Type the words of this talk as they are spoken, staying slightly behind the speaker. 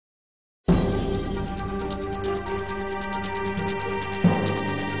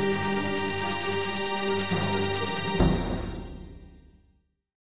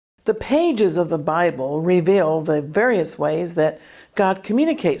The pages of the Bible reveal the various ways that God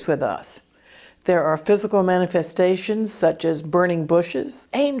communicates with us. There are physical manifestations such as burning bushes,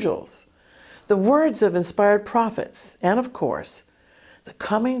 angels, the words of inspired prophets, and of course, the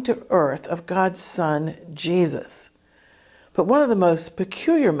coming to earth of God's Son, Jesus. But one of the most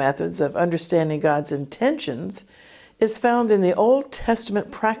peculiar methods of understanding God's intentions is found in the Old Testament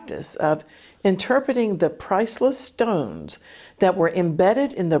practice of interpreting the priceless stones that were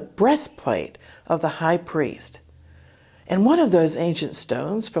embedded in the breastplate of the high priest. And one of those ancient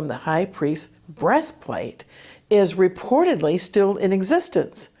stones from the high priest's breastplate is reportedly still in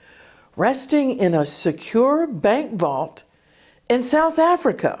existence, resting in a secure bank vault in South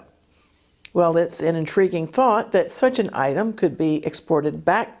Africa. Well, it's an intriguing thought that such an item could be exported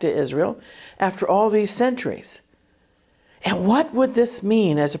back to Israel after all these centuries. And what would this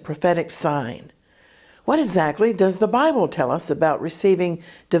mean as a prophetic sign? What exactly does the Bible tell us about receiving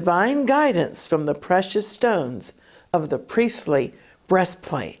divine guidance from the precious stones of the priestly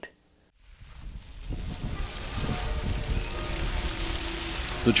breastplate?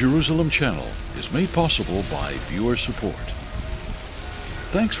 The Jerusalem Channel is made possible by viewer support.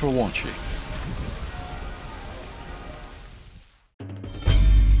 Thanks for watching.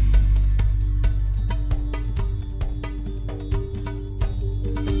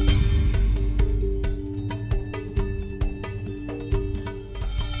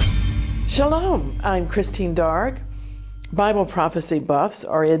 Shalom, I'm Christine Darg. Bible prophecy buffs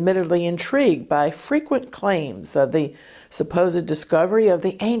are admittedly intrigued by frequent claims of the supposed discovery of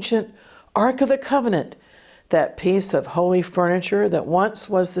the ancient Ark of the Covenant, that piece of holy furniture that once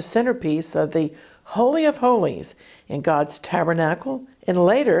was the centerpiece of the Holy of Holies in God's tabernacle and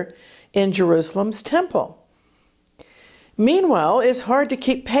later in Jerusalem's temple. Meanwhile, it's hard to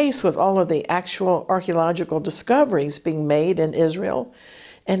keep pace with all of the actual archaeological discoveries being made in Israel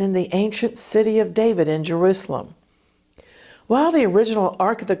and in the ancient city of David in Jerusalem. While the original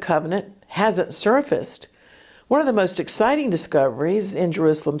Ark of the Covenant hasn't surfaced, one of the most exciting discoveries in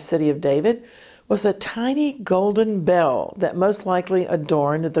Jerusalem's city of David was a tiny golden bell that most likely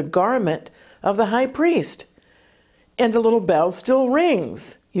adorned the garment of the high priest. And the little bell still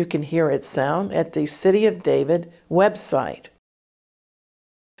rings. You can hear its sound at the City of David website.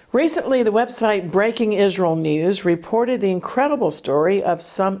 Recently, the website Breaking Israel News reported the incredible story of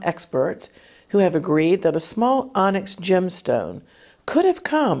some experts who have agreed that a small onyx gemstone could have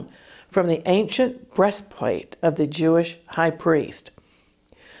come from the ancient breastplate of the Jewish high priest.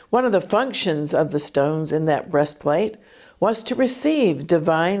 One of the functions of the stones in that breastplate was to receive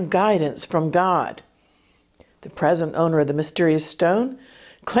divine guidance from God. The present owner of the mysterious stone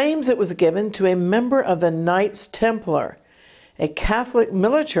claims it was given to a member of the Knights Templar, a Catholic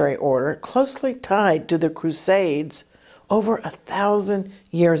military order closely tied to the Crusades over 1,000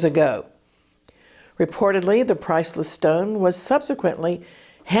 years ago. Reportedly, the priceless stone was subsequently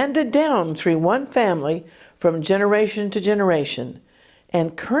handed down through one family from generation to generation,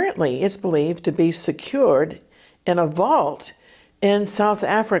 and currently it's believed to be secured in a vault in South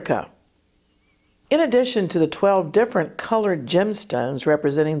Africa. In addition to the 12 different colored gemstones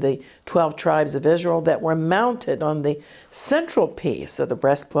representing the 12 tribes of Israel that were mounted on the central piece of the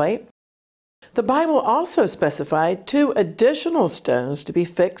breastplate, the Bible also specified 2 additional stones to be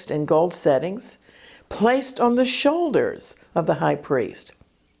fixed in gold settings, placed on the shoulders of the high priest.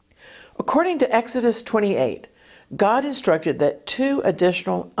 According to Exodus 28, God instructed that 2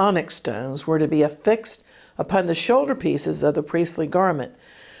 additional onyx stones were to be affixed upon the shoulder pieces of the priestly garment,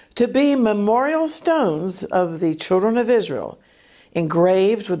 to be memorial stones of the children of Israel,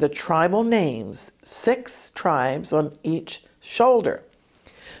 engraved with the tribal names, 6 tribes on each shoulder,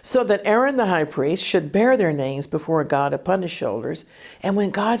 so that Aaron the high priest should bear their names before God upon his shoulders, and when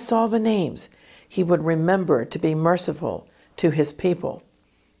God saw the names, he would remember to be merciful to his people.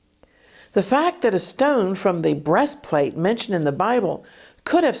 The fact that a stone from the breastplate mentioned in the Bible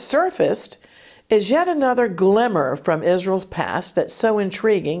could have surfaced is yet another glimmer from Israel's past that's so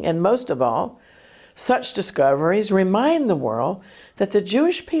intriguing, and most of all, such discoveries remind the world that the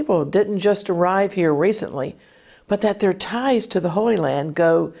Jewish people didn't just arrive here recently, but that their ties to the Holy Land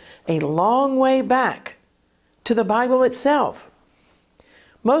go a long way back to the Bible itself.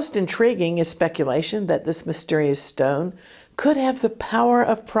 Most intriguing is speculation that this mysterious stone could have the power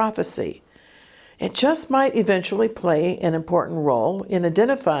of prophecy. It just might eventually play an important role in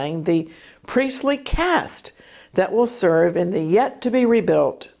identifying the priestly caste that will serve in the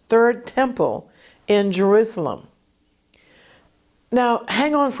yet-to-be-rebuilt Third Temple in Jerusalem. Now,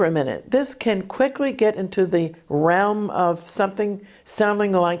 hang on for a minute. This can quickly get into the realm of something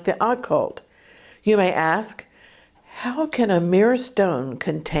sounding like the occult. You may ask, How can a mere stone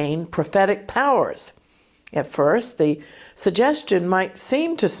contain prophetic powers? At first, the suggestion might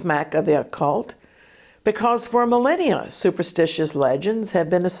seem to smack of the occult, because for millennia, superstitious legends have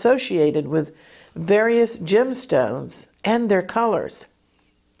been associated with various gemstones and their colors.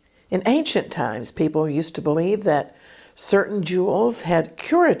 In ancient times, people used to believe that certain jewels had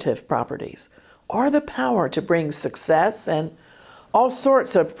curative properties or the power to bring success and all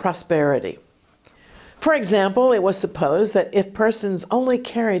sorts of prosperity. For example, it was supposed that if persons only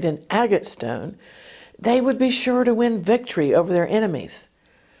carried an agate stone, they would be sure to win victory over their enemies.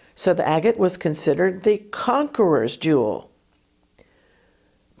 So the agate was considered the conqueror's jewel.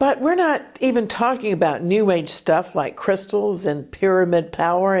 But we're not even talking about New Age stuff like crystals and pyramid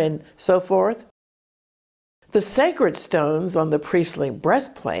power and so forth. The sacred stones on the priestly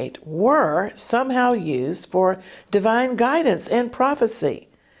breastplate were somehow used for divine guidance and prophecy.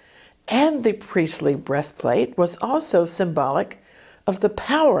 And the priestly breastplate was also symbolic of the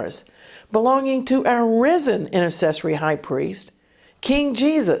powers belonging to our risen intercessory high priest, King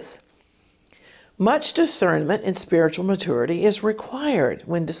Jesus. Much discernment and spiritual maturity is required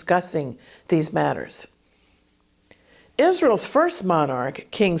when discussing these matters. Israel's first monarch,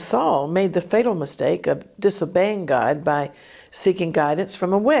 King Saul, made the fatal mistake of disobeying God by seeking guidance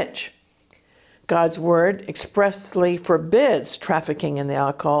from a witch. God's word expressly forbids trafficking in the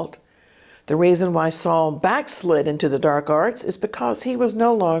occult. The reason why Saul backslid into the dark arts is because he was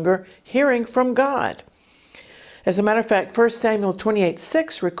no longer hearing from God. As a matter of fact, 1 Samuel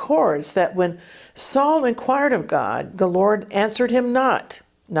 28:6 records that when Saul inquired of God, the Lord answered him not,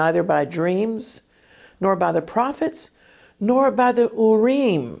 neither by dreams, nor by the prophets, nor by the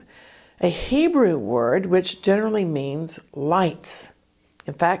Urim, a Hebrew word which generally means lights.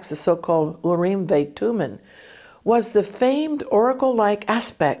 In fact, the so-called Urim Ve'Tumin was the famed oracle-like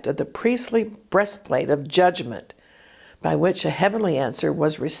aspect of the priestly breastplate of judgment, by which a heavenly answer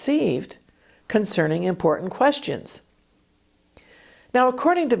was received concerning important questions. Now,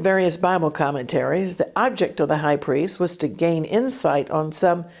 according to various Bible commentaries, the object of the high priest was to gain insight on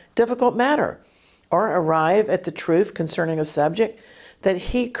some difficult matter or arrive at the truth concerning a subject that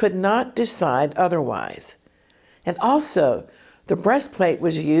he could not decide otherwise. And also, the breastplate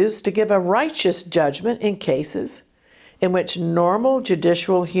was used to give a righteous judgment in cases in which normal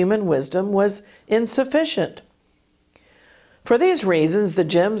judicial human wisdom was insufficient. For these reasons, the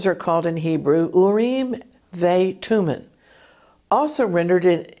gems are called in Hebrew Urim Ve'Tumin, also rendered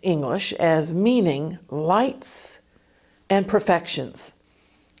in English as meaning lights and perfections.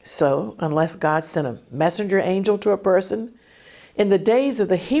 So, unless God sent a messenger angel to a person, in the days of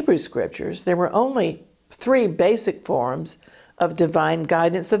the Hebrew Scriptures, there were only 3 basic forms of divine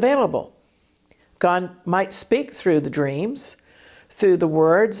guidance available. God might speak through the dreams, through the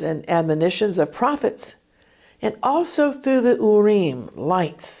words and admonitions of prophets, and also through the Urim,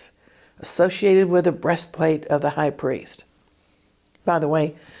 lights, associated with the breastplate of the high priest. By the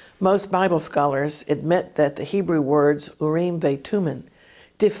way, most Bible scholars admit that the Hebrew words Urim Ve'Tumin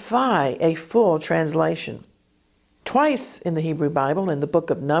defy a full translation. Twice in the Hebrew Bible, in the book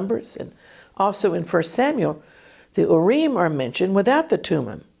of Numbers and also in 1 Samuel, the Urim are mentioned without the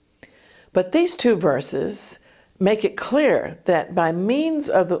Tumim. But these 2 verses make it clear that by means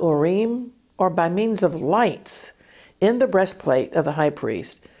of the Urim, or by means of lights in the breastplate of the high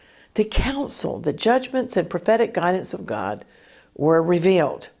priest, the counsel, the judgments, and prophetic guidance of God were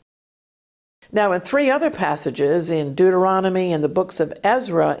revealed. Now, in 3 other passages in Deuteronomy and the books of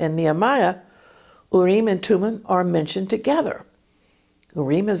Ezra and Nehemiah, Urim and Tumim are mentioned together.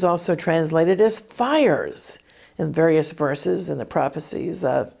 Urim is also translated as fires in various verses in the prophecies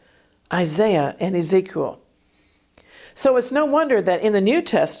of Isaiah and Ezekiel. So it's no wonder that in the New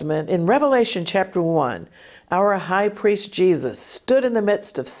Testament, in Revelation chapter 1, our high priest Jesus stood in the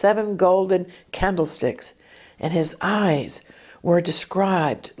midst of 7 golden candlesticks, and his eyes were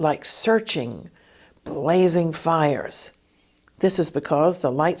described like searching, blazing fires. This is because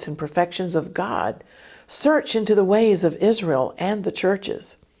the lights and perfections of God search into the ways of Israel and the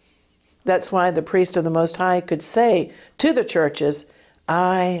churches. That's why the priest of the Most High could say to the churches,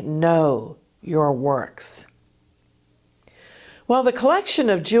 "I know your works." Well, the collection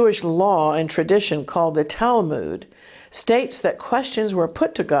of Jewish law and tradition called the Talmud states that questions were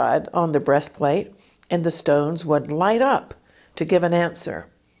put to God on the breastplate and the stones would light up to give an answer.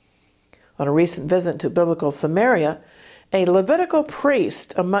 On a recent visit to biblical Samaria, a Levitical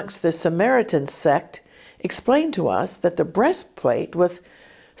priest amongst the Samaritan sect explained to us that the breastplate was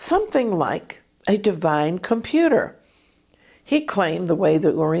something like a divine computer. He claimed the way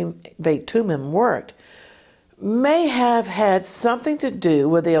the Urim Ve'Tumin worked may have had something to do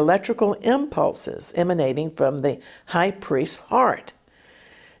with the electrical impulses emanating from the high priest's heart.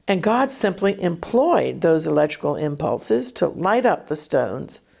 And God simply employed those electrical impulses to light up the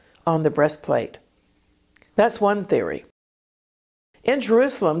stones on the breastplate. That's one theory. In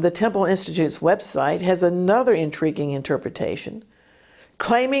Jerusalem, the Temple Institute's website has another intriguing interpretation,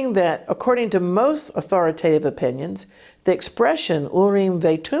 claiming that, according to most authoritative opinions, the expression Urim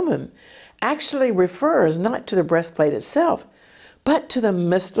Vetumim actually refers not to the breastplate itself, but to the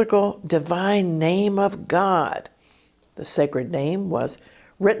mystical divine name of God. The sacred name was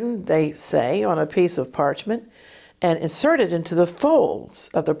written, they say, on a piece of parchment and inserted into the folds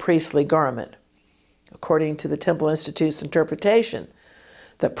of the priestly garment. According to the Temple Institute's interpretation,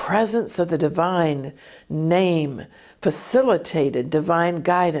 the presence of the divine name facilitated divine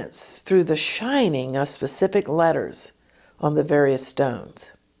guidance through the shining of specific letters on the various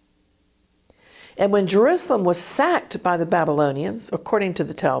stones. And when Jerusalem was sacked by the Babylonians, according to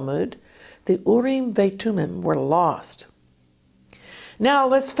the Talmud, the Urim Vetumim were lost. Now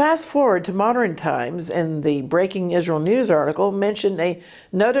let's fast forward to modern times, and the Breaking Israel News article mentioned a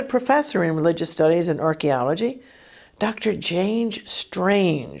noted professor in religious studies and archaeology, Dr. James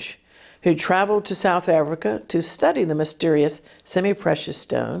Strange, who traveled to South Africa to study the mysterious semi-precious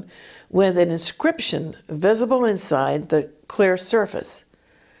stone with an inscription visible inside the clear surface.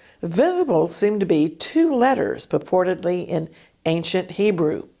 Visible seemed to be two letters purportedly in ancient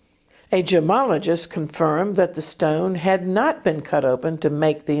Hebrew. A gemologist confirmed that the stone had not been cut open to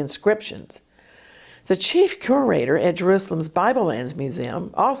make the inscriptions. The chief curator at Jerusalem's Bible Lands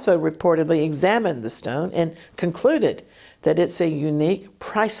Museum also reportedly examined the stone and concluded that it's a unique,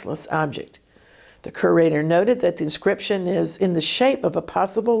 priceless object. The curator noted that the inscription is in the shape of a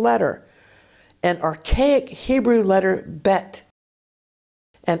possible letter, an archaic Hebrew letter bet.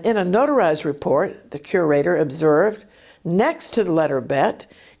 And in a notarized report, the curator observed, next to the letter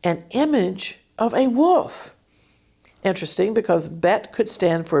bet, an image of a wolf. Interesting, because bet could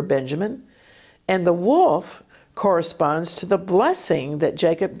stand for Benjamin, and the wolf corresponds to the blessing that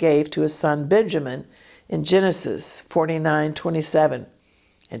Jacob gave to his son Benjamin in Genesis 49:27.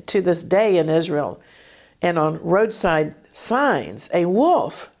 And to this day in Israel and on roadside signs, a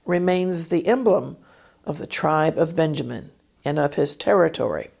wolf remains the emblem of the tribe of Benjamin and of his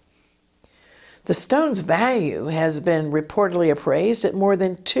territory. The stone's value has been reportedly appraised at more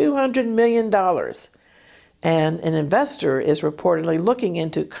than $200 million, and an investor is reportedly looking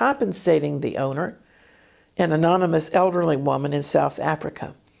into compensating the owner, an anonymous elderly woman in South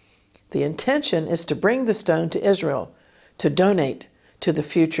Africa. The intention is to bring the stone to Israel to donate to the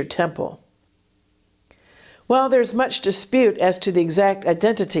future temple. Well, there's much dispute as to the exact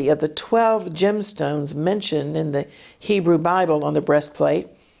identity of the 12 gemstones mentioned in the Hebrew Bible on the breastplate.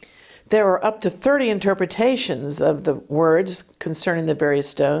 There are up to 30 interpretations of the words concerning the various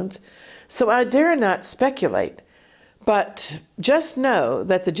stones, so I dare not speculate, but just know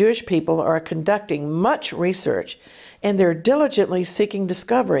that the Jewish people are conducting much research and they're diligently seeking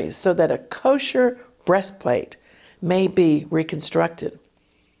discoveries so that a kosher breastplate may be reconstructed.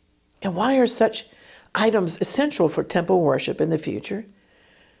 And why are such items essential for temple worship in the future?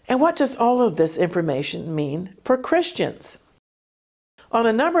 And what does all of this information mean for Christians? On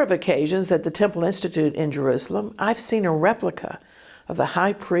a number of occasions at the Temple Institute in Jerusalem, I've seen a replica of the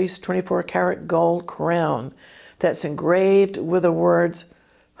high priest's 24-karat gold crown that's engraved with the words,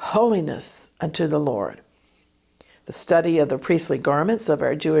 "Holiness unto the Lord." The study of the priestly garments of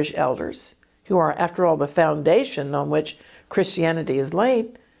our Jewish elders, who are, after all, the foundation on which Christianity is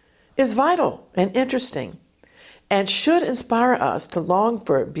laid, is vital and interesting, and should inspire us to long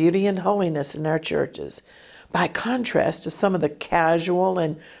for beauty and holiness in our churches, by contrast to some of the casual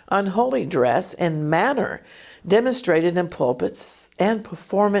and unholy dress and manner demonstrated in pulpits and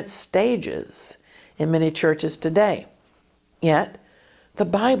performance stages in many churches today. Yet, the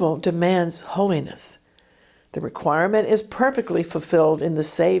Bible demands holiness. The requirement is perfectly fulfilled in the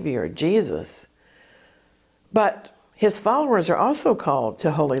Savior, Jesus. But his followers are also called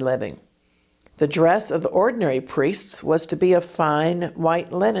to holy living. The dress of the ordinary priests was to be of fine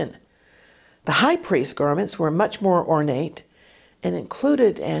white linen. The high priest's garments were much more ornate and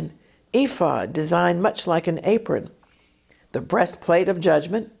included an ephod designed much like an apron, the breastplate of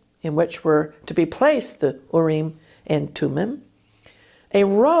judgment, in which were to be placed the Urim and Thummim, a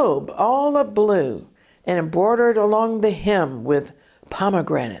robe all of blue and embroidered along the hem with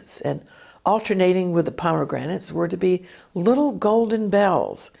pomegranates, and alternating with the pomegranates were to be little golden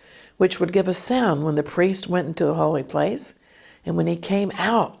bells, which would give a sound when the priest went into the holy place and when he came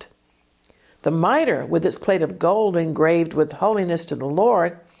out. The mitre, with its plate of gold engraved with holiness to the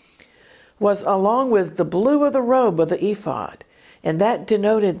Lord, was along with the blue of the robe of the ephod, and that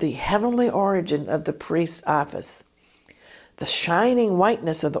denoted the heavenly origin of the priest's office. The shining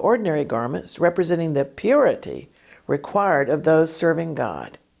whiteness of the ordinary garments representing the purity required of those serving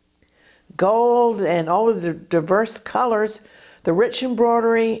God. Gold and all of the diverse colors, the rich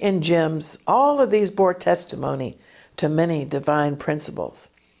embroidery and gems, all of these bore testimony to many divine principles.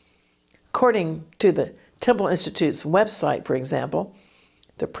 According to the Temple Institute's website, for example,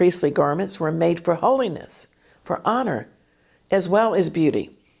 the priestly garments were made for holiness, for honor, as well as beauty.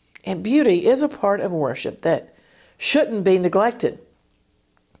 And beauty is a part of worship that shouldn't be neglected.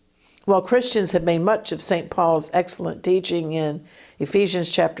 While Christians have made much of St. Paul's excellent teaching in Ephesians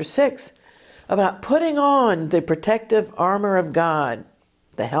chapter 6 about putting on the protective armor of God,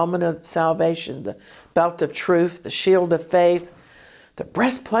 the helmet of salvation, the belt of truth, the shield of faith, the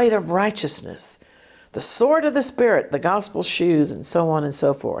breastplate of righteousness, the sword of the Spirit, the gospel shoes, and so on and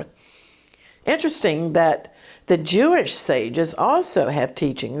so forth. Interesting that the Jewish sages also have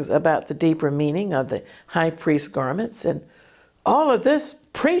teachings about the deeper meaning of the high priest's garments, and all of this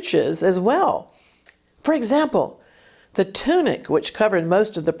preaches as well. For example, the tunic, which covered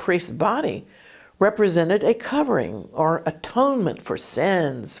most of the priest's body, represented a covering or atonement for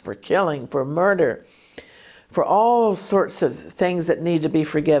sins, for killing, for murder, for all sorts of things that need to be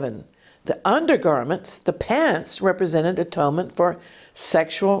forgiven. The undergarments, the pants, represented atonement for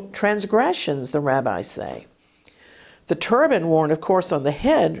sexual transgressions, the rabbis say. The turban worn, of course, on the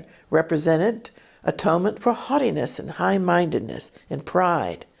head represented atonement for haughtiness and high-mindedness and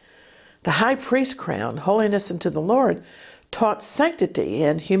pride. The high priest crown, holiness unto the Lord, taught sanctity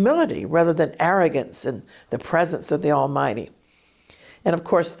and humility rather than arrogance in the presence of the Almighty. And of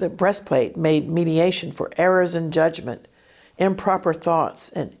course, the breastplate made mediation for errors in judgment, improper thoughts,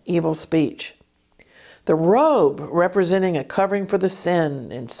 and evil speech. The robe representing a covering for the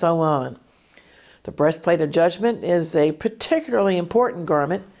sin, and so on. The breastplate of judgment is a particularly important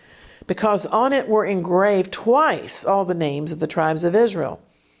garment because on it were engraved twice all the names of the tribes of Israel.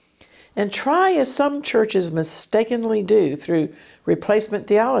 And try as some churches mistakenly do through replacement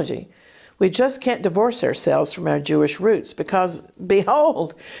theology, we just can't divorce ourselves from our Jewish roots because,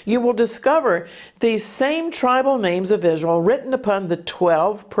 behold, you will discover these same tribal names of Israel written upon the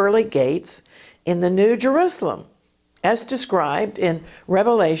 12 pearly gates in the New Jerusalem, as described in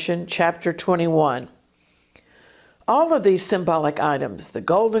Revelation chapter 21. All of these symbolic items, the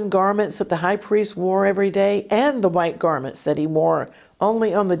golden garments that the high priest wore every day and the white garments that he wore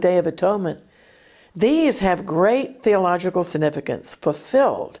only on the Day of Atonement, these have great theological significance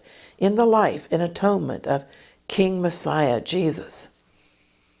fulfilled in the life and atonement of King Messiah Jesus.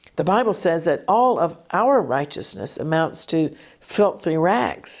 The Bible says that all of our righteousness amounts to filthy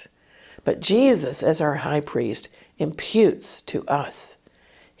rags, but Jesus, as our high priest, imputes to us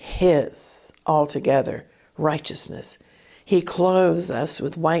his altogether righteousness. He clothes us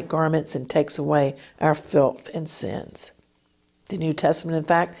with white garments and takes away our filth and sins. The New Testament, in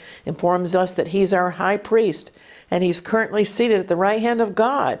fact, informs us that he's our high priest, and he's currently seated at the right hand of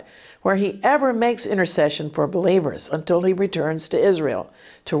God, where he ever makes intercession for believers until he returns to Israel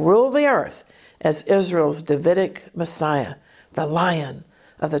to rule the earth as Israel's Davidic Messiah, the Lion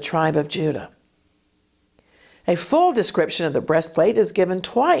of the tribe of Judah. A full description of the breastplate is given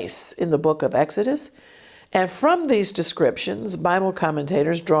twice in the book of Exodus, and from these descriptions, Bible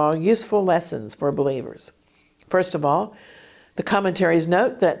commentators draw useful lessons for believers. First of all, the commentaries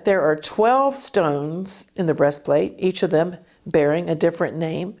note that there are 12 stones in the breastplate, each of them bearing a different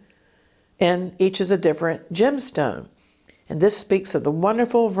name, and each is a different gemstone. And this speaks of the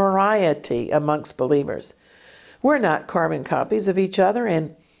wonderful variety amongst believers. We're not carbon copies of each other,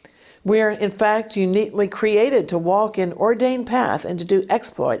 and we're, in fact, uniquely created to walk in ordained path and to do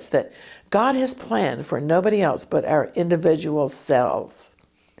exploits that God has planned for nobody else but our individual selves.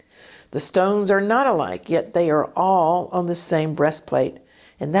 The stones are not alike, yet they are all on the same breastplate,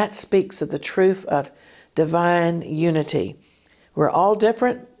 and that speaks of the truth of divine unity. We're all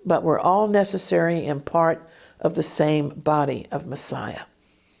different, but we're all necessary and part of the same body of Messiah.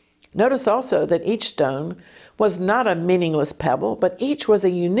 Notice also that each stone was not a meaningless pebble, but each was a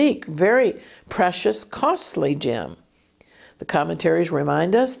unique, very precious, costly gem. The commentaries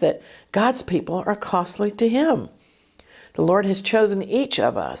remind us that God's people are costly to him. The Lord has chosen each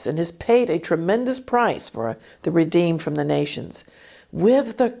of us and has paid a tremendous price for the redeemed from the nations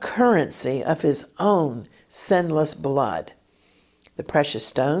with the currency of his own sinless blood. The precious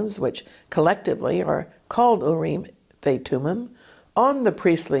stones, which collectively are called Urim Thummim, on the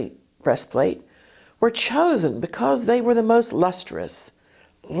priestly breastplate, were chosen because they were the most lustrous,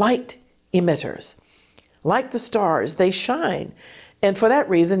 light emitters. Like the stars, they shine And for that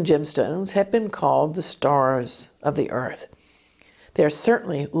reason, gemstones have been called the stars of the earth. They are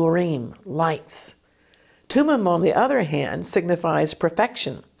certainly Urim, lights. Tumim, on the other hand, signifies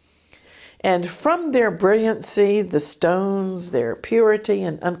perfection. And from their brilliancy, the stones, their purity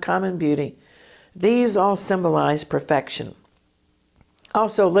and uncommon beauty, these all symbolize perfection.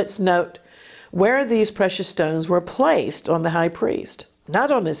 Also, let's note where these precious stones were placed on the high priest,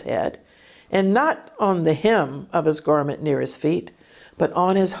 not on his head, and not on the hem of his garment near his feet, but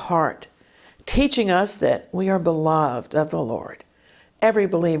on his heart, teaching us that we are beloved of the Lord. Every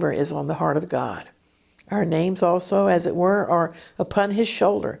believer is on the heart of God. Our names also, as it were, are upon his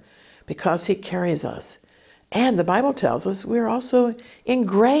shoulder, because he carries us. And the Bible tells us we are also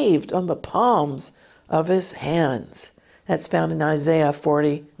engraved on the palms of his hands. That's found in Isaiah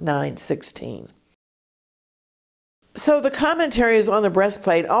 49:16. So the commentaries on the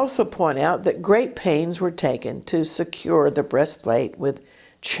breastplate also point out that great pains were taken to secure the breastplate with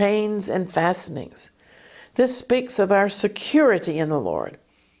chains and fastenings. This speaks of our security in the Lord.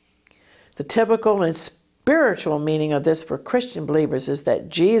 The typical and spiritual meaning of this for Christian believers is that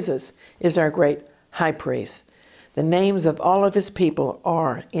Jesus is our great high priest. The names of all of his people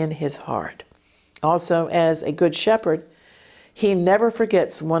are in his heart. Also, as a good shepherd, he never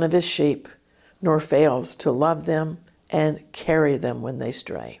forgets one of his sheep, nor fails to love them and carry them when they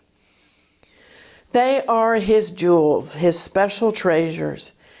stray. They are his jewels, his special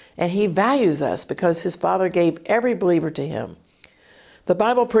treasures, and he values us because his Father gave every believer to him. The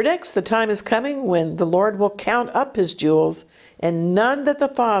Bible predicts the time is coming when the Lord will count up his jewels, and none that the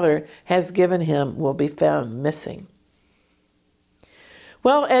Father has given him will be found missing.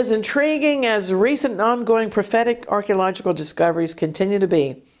 Well, as intriguing as recent and ongoing prophetic archaeological discoveries continue to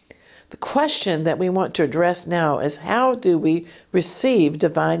be, the question that we want to address now is, how do we receive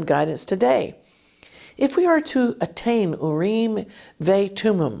divine guidance today? If we are to attain Urim ve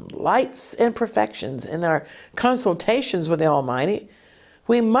Tumim, lights and perfections in our consultations with the Almighty,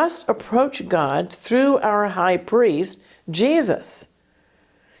 we must approach God through our high priest, Jesus.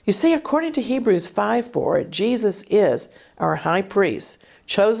 You see, according to Hebrews 5:4, Jesus is our high priest,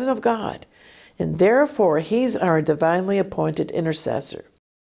 chosen of God, and therefore he's our divinely appointed intercessor.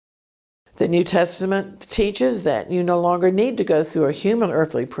 The New Testament teaches that you no longer need to go through a human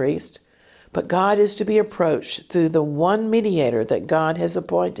earthly priest, but God is to be approached through the one mediator that God has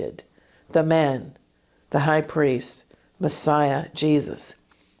appointed, the man, the high priest, Messiah, Jesus.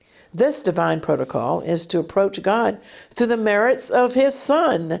 This divine protocol is to approach God through the merits of his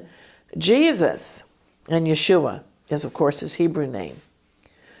Son, Jesus, and Yeshua is, of course, his Hebrew name.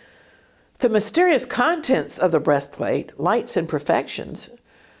 The mysterious contents of the breastplate, lights and perfections,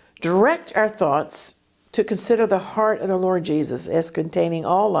 direct our thoughts to consider the heart of the Lord Jesus as containing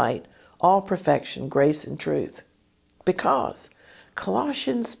all light, all perfection, grace, and truth. Because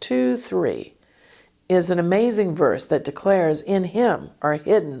Colossians 2:3 is an amazing verse that declares, in him are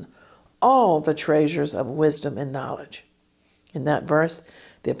hidden all the treasures of wisdom and knowledge. In that verse,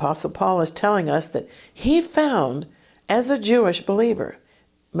 the Apostle Paul is telling us that he found, as a Jewish believer,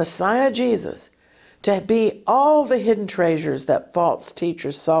 Messiah Jesus, to be all the hidden treasures that false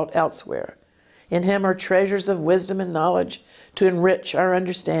teachers sought elsewhere. In him are treasures of wisdom and knowledge to enrich our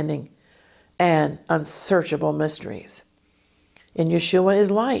understanding and unsearchable mysteries. In Yeshua is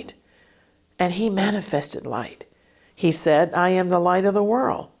light, and he manifested light. He said, I am the light of the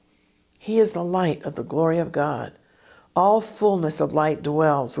world. He is the light of the glory of God. All fullness of light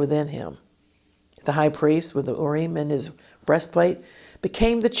dwells within him. The high priest with the Urim in his breastplate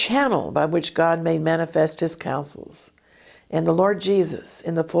became the channel by which God made manifest his counsels. And the Lord Jesus,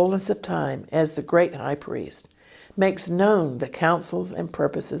 in the fullness of time, as the great high priest, makes known the counsels and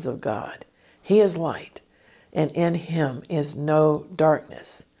purposes of God. He is light, and in him is no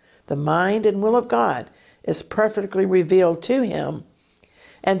darkness. The mind and will of God is perfectly revealed to him,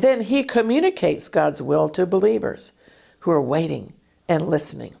 and then he communicates God's will to believers who are waiting and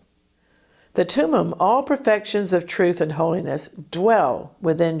listening. The Tumim, all perfections of truth and holiness, dwell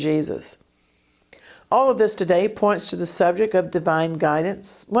within Jesus. All of this today points to the subject of divine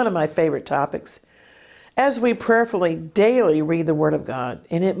guidance, one of my favorite topics, as we prayerfully daily read the Word of God,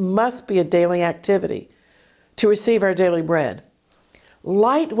 and it must be a daily activity to receive our daily bread.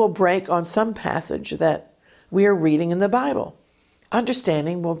 Light will break on some passage that we are reading in the Bible.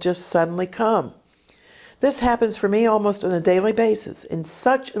 Understanding will just suddenly come. This happens for me almost on a daily basis, and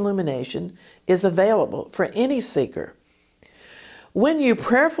such illumination is available for any seeker. When you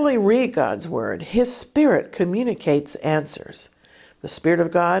prayerfully read God's Word, his Spirit communicates answers. The Spirit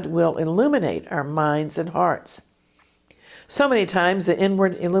of God will illuminate our minds and hearts. So many times the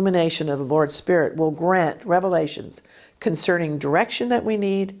inward illumination of the Lord's Spirit will grant revelations concerning direction that we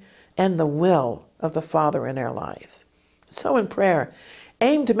need and the will of the Father in our lives. So in prayer,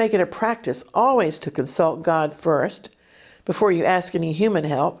 aim to make it a practice always to consult God first before you ask any human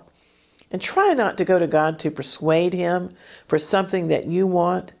help, and try not to go to God to persuade Him for something that you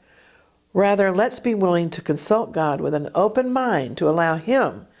want. Rather, let's be willing to consult God with an open mind to allow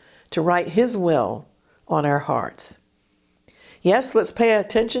Him to write His will on our hearts. Yes, let's pay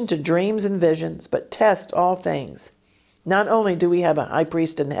attention to dreams and visions, but test all things. Not only do we have a high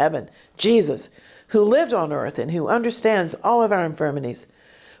priest in heaven, Jesus, who lived on earth and who understands all of our infirmities,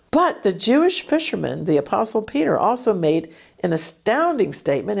 but the Jewish fisherman, the Apostle Peter, also made an astounding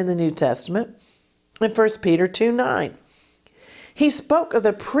statement in the New Testament in 1 Peter 2:9. He spoke of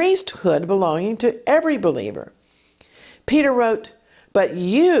the priesthood belonging to every believer. Peter wrote, "But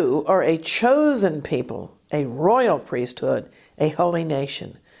you are a chosen people, a royal priesthood, a holy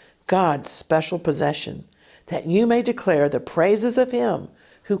nation, God's special possession, that you may declare the praises of Him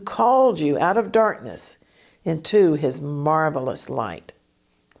who called you out of darkness into His marvelous light."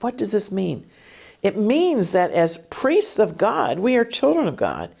 What does this mean? It means that as priests of God, we are children of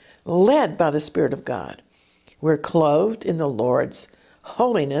God, led by the Spirit of God. We're clothed in the Lord's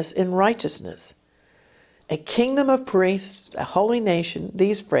holiness and righteousness. A kingdom of priests, a holy nation,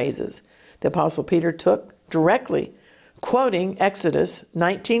 these phrases the Apostle Peter took directly, quoting Exodus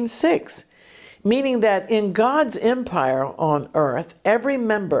 19:6, meaning that in God's empire on earth, every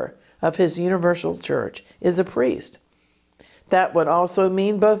member of His universal church is a priest. That would also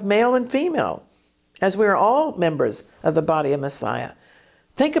mean both male and female, as we are all members of the body of Messiah.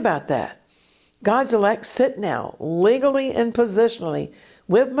 Think about that. God's elect sit now, legally and positionally,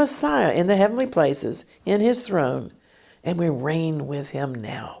 with Messiah in the heavenly places, in His throne, and we reign with Him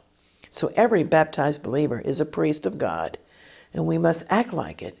now. So every baptized believer is a priest of God, and we must act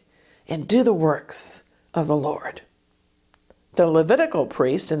like it and do the works of the Lord. The Levitical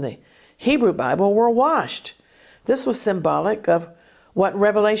priests in the Hebrew Bible were washed. This was symbolic of what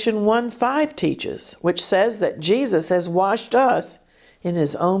Revelation 1:5 teaches, which says that Jesus has washed us in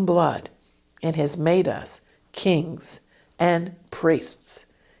His own blood and has made us kings and priests,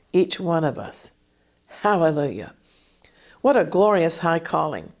 each one of us. Hallelujah. What a glorious high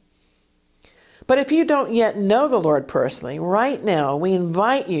calling. But if you don't yet know the Lord personally, right now we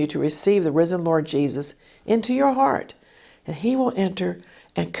invite you to receive the risen Lord Jesus into your heart, and He will enter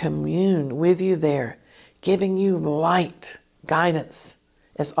and commune with you there, giving you light, guidance,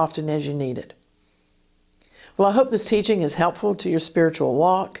 as often as you need it. Well, I hope this teaching is helpful to your spiritual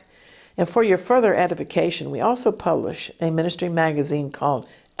walk. And for your further edification, we also publish a ministry magazine called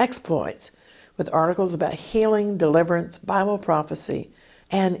Exploits, with articles about healing, deliverance, Bible prophecy,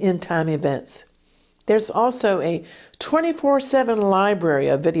 and end-time events. There's also a 24/7 library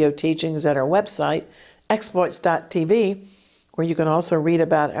of video teachings at our website, exploits.tv, where you can also read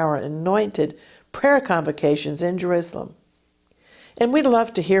about our anointed prayer convocations in Jerusalem. And we'd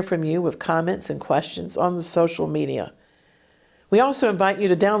love to hear from you with comments and questions on the social media. We also invite you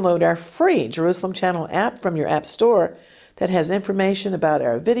to download our free Jerusalem Channel app from your app store that has information about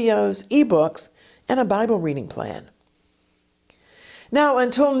our videos, ebooks, and a Bible reading plan. Now,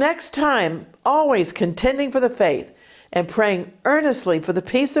 until next time, always contending for the faith and praying earnestly for the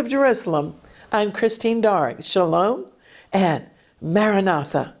peace of Jerusalem, I'm Christine Darg. Shalom and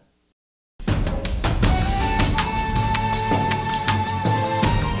Maranatha.